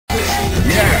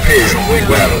Yeah, hey,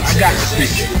 well, I got the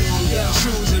picture.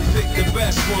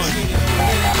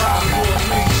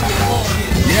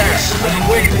 Yeah, I'm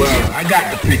waiting. Well, I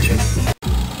got the picture.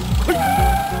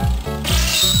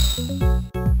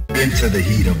 Into the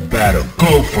heat of battle.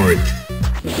 Go for it.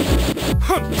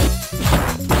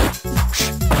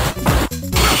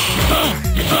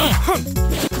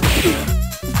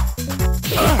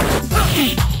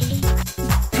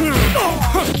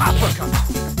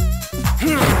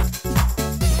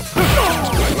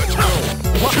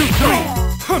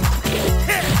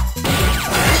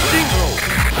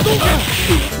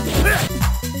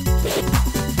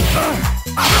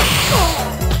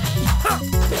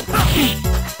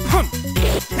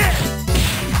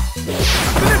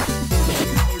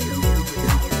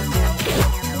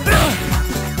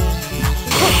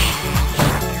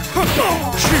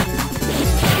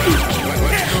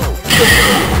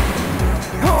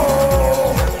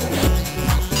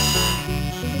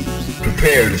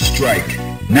 Prepare to strike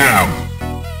now.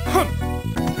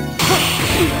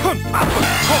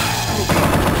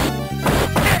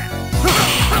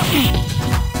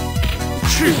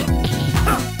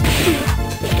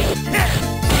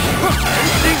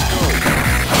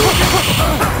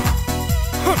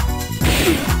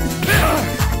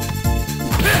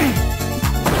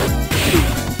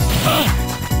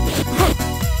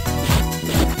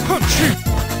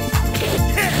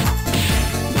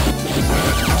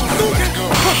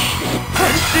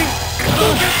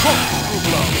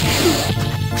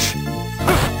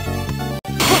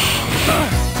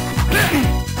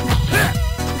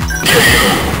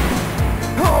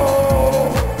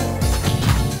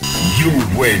 You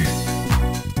win.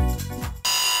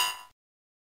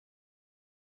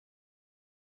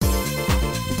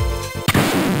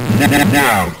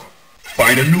 Now,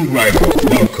 find a new rival.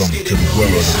 Welcome to the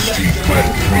world of the Street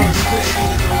Fighter 3.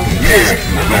 Yeah,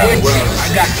 well, I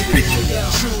got the picture.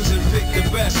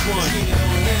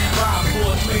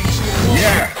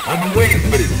 Yeah, I've been waiting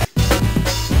for this.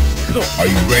 Are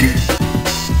you ready?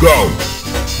 Go!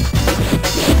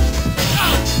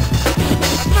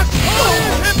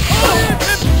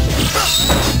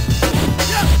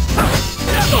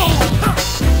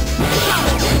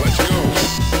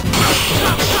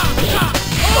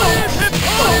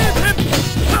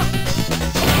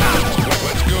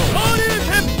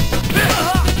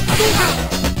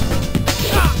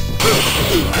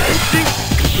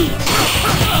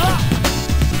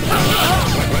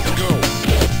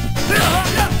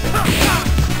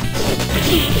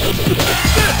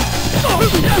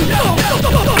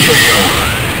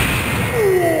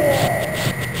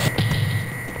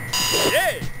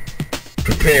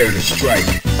 Prepare to strike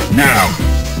now.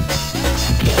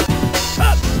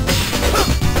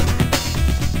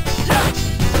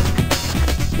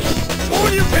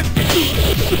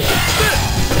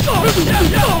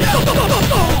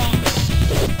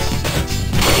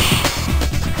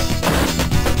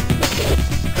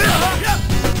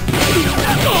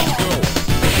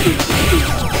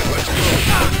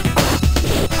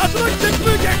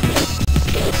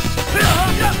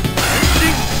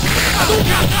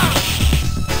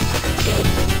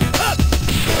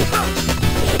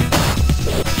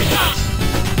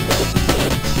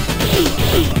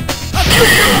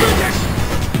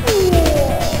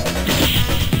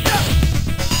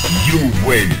 You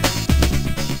win.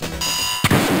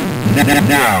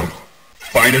 Now,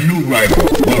 find a new rival.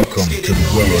 Welcome to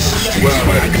the world of the Street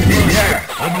Fighter 3. Yeah,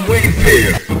 I've been waiting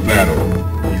here for battle.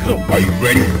 Are you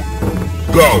ready?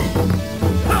 Go!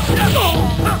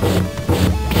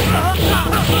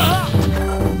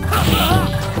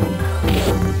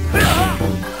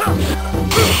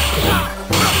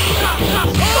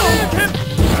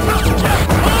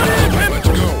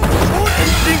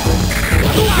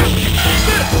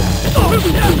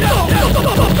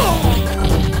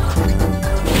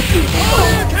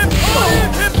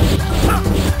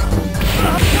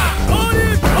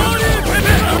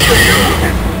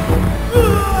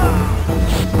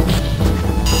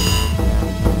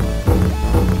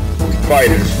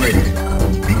 Fighters ready.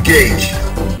 Engage.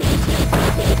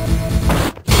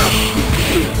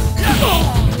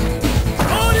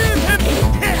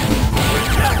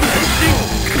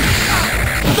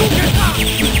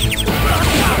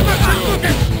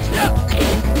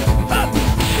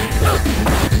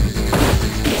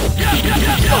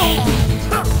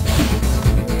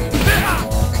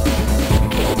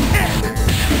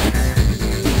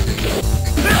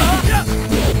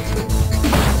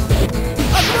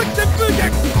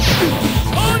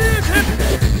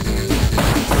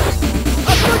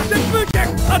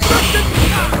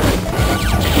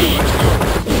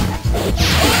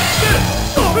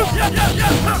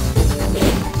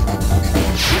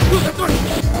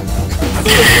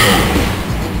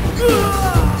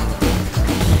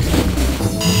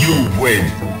 win.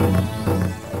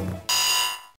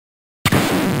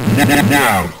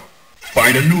 Now,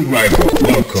 find a new rival.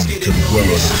 Welcome to the world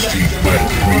of Street Fighter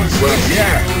 3. Well,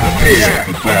 prepare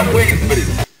for battle. I'm waiting for this.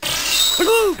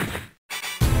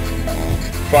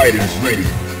 Fighters ready.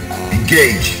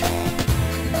 Engage.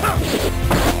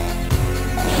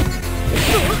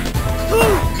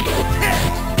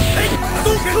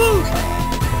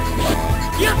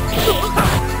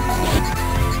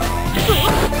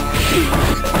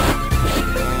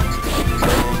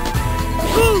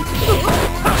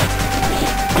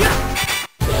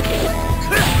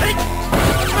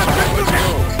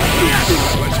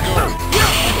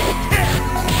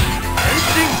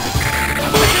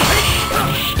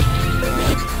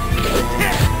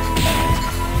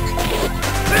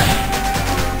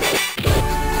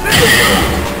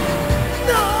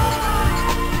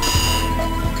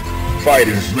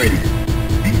 Fighters ready.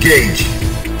 Engage.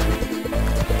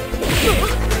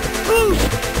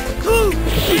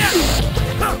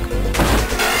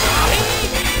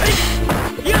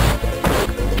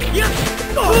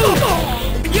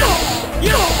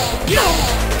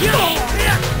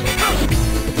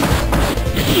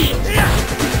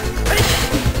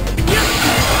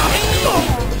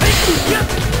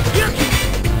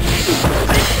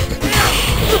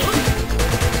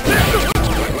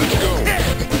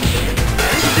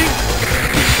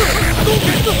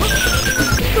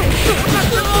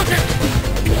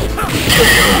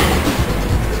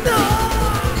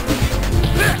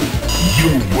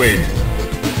 You win.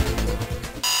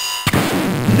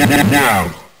 Now,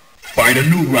 find a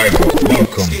new rival.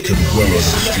 Welcome to the world of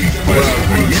Street Fighter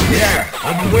 3.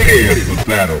 I'm waiting for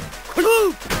battle.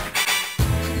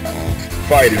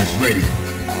 Fighters ready.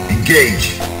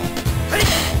 Engage.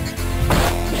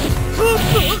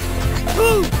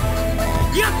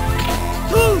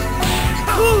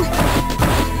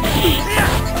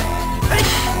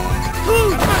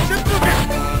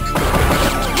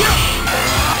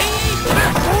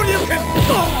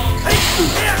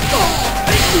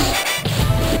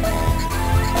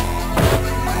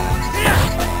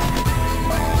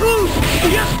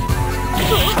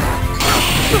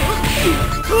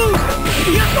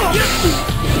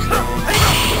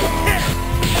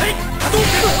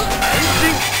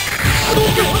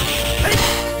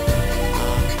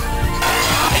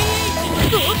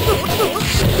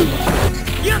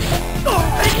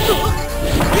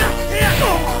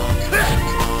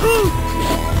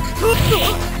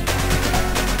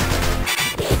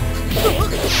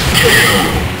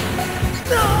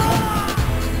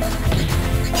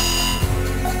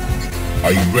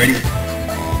 Are you ready?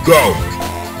 Go!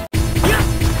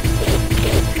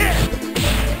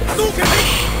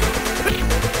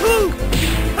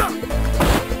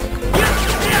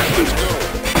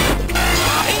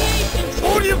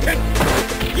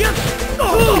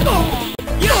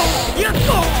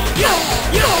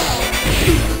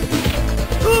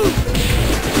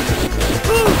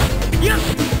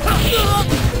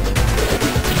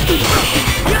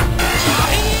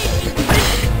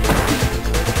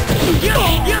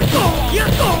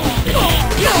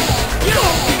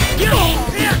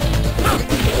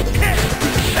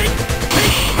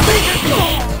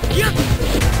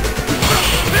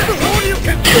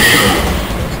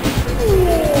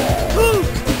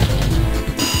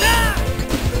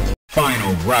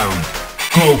 Final round.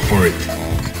 Go for it.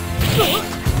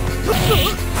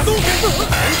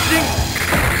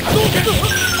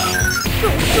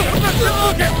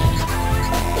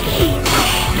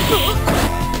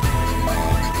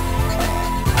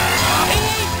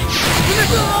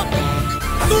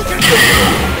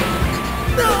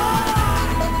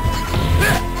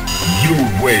 You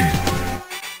win.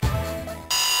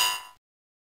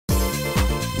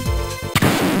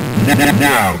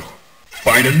 Now,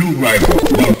 find a new rival.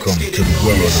 Welcome to the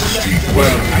world of Street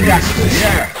Fighter.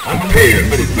 Prepare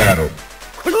for the battle.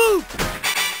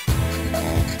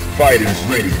 Fighters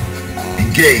ready.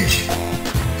 Engage.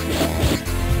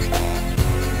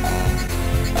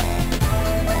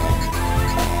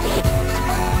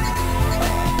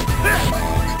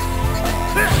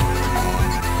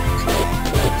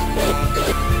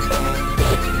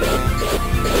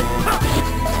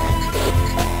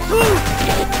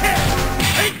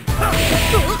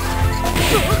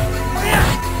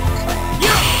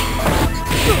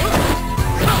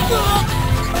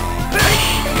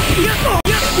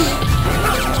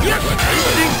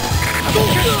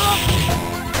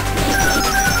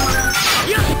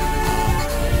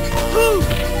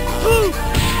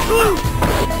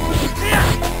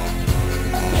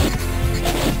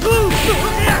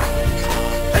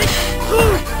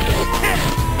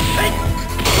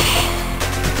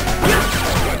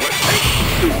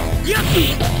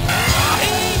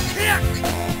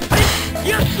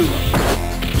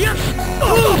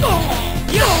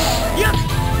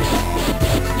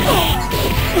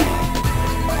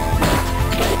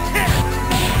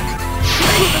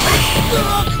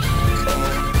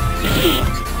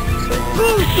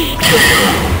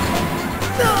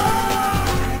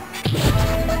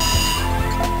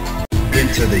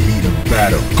 Into the heat of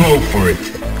battle. Go for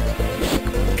it.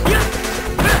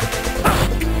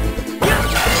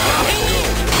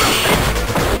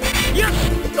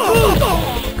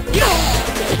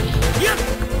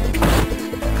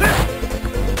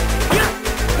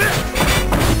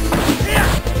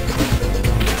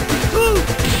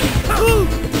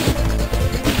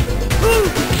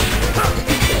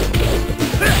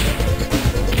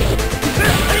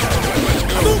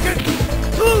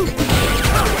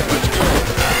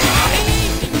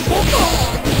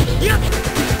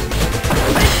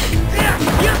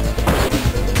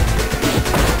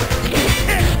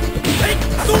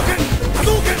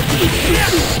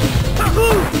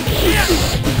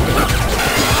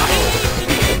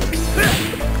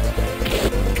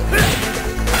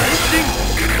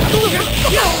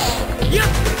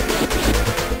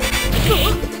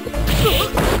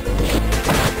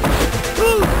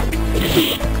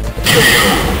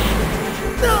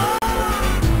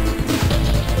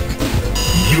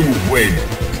 You win.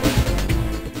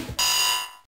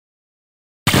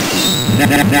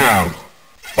 Now,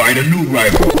 find a new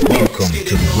rival. Welcome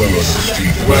to the world of the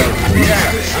street.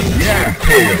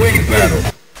 Prepare for battle.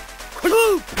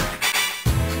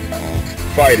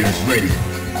 Fighters ready.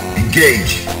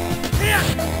 Engage.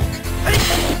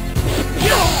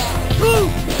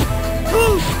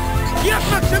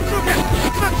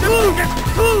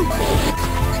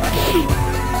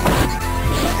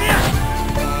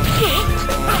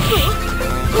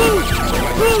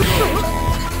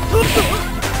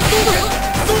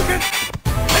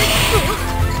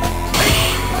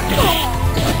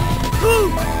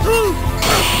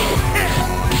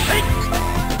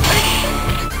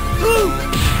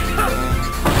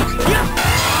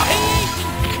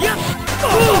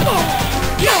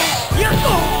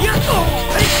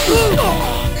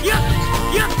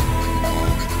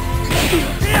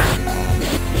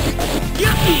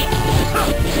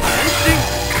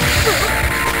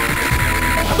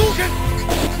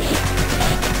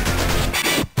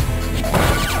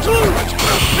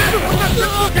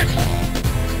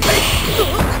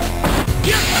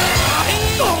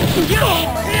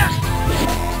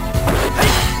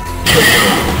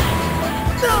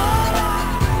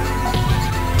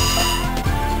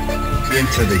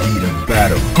 Into the heat of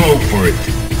battle. Go for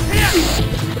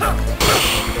it.